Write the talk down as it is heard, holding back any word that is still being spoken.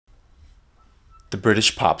The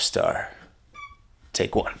British pop star.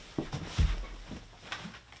 Take one.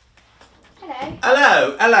 Hello.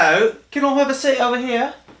 Hello, hello. Can I have a seat over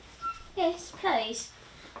here? Yes, please.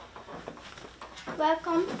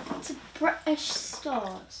 Welcome to British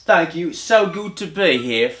Stars. Thank you. It's so good to be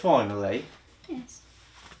here, finally. Yes.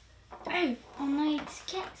 Oh, I need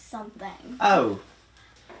to get something. Oh.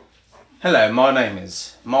 Hello, my name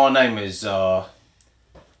is, you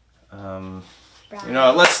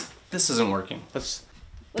know, this isn't working.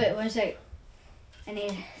 Wait, one sec. I need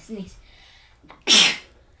to sneeze.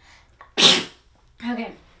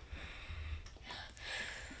 Okay.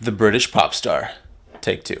 The British pop star.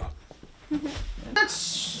 Take two.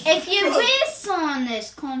 If you will sign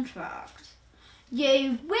this contract,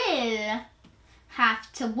 you will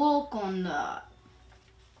have to walk on that.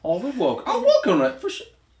 I'll walk on it for sure.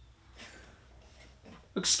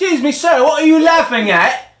 Excuse me, sir, what are you laughing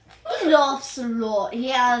at? He laughs a lot. He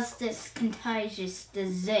has this contagious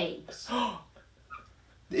disease.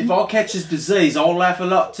 If I catch this disease, I'll laugh a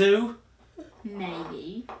lot too.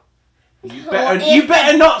 Maybe. You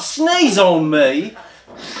better not sneeze on me.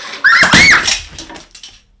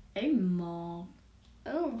 Oh my.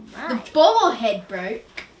 Oh my. The ball head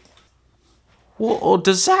broke. What a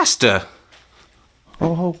disaster. I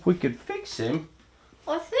hope we could fix him.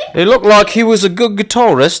 I think It looked like he was a good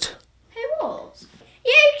guitarist. he was.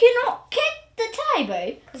 You cannot kick the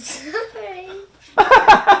table. Sorry.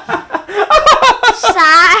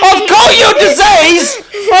 I've caught your disease!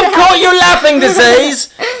 I've caught your laughing disease!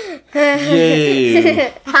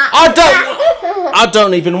 You. I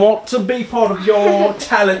don't even want to be part of your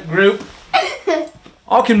talent group.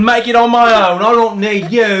 I can make it on my own. I don't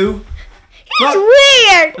need you. It's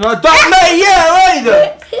weird. And I don't need you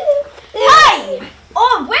either. Hey!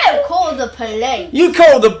 I will call the police. You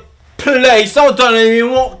call the police. I don't even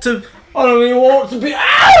want to be.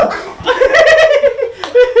 Ow!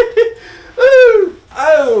 Ooh.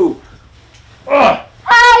 Oh. Ugh.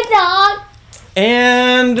 Hi, dog.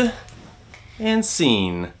 And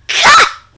scene.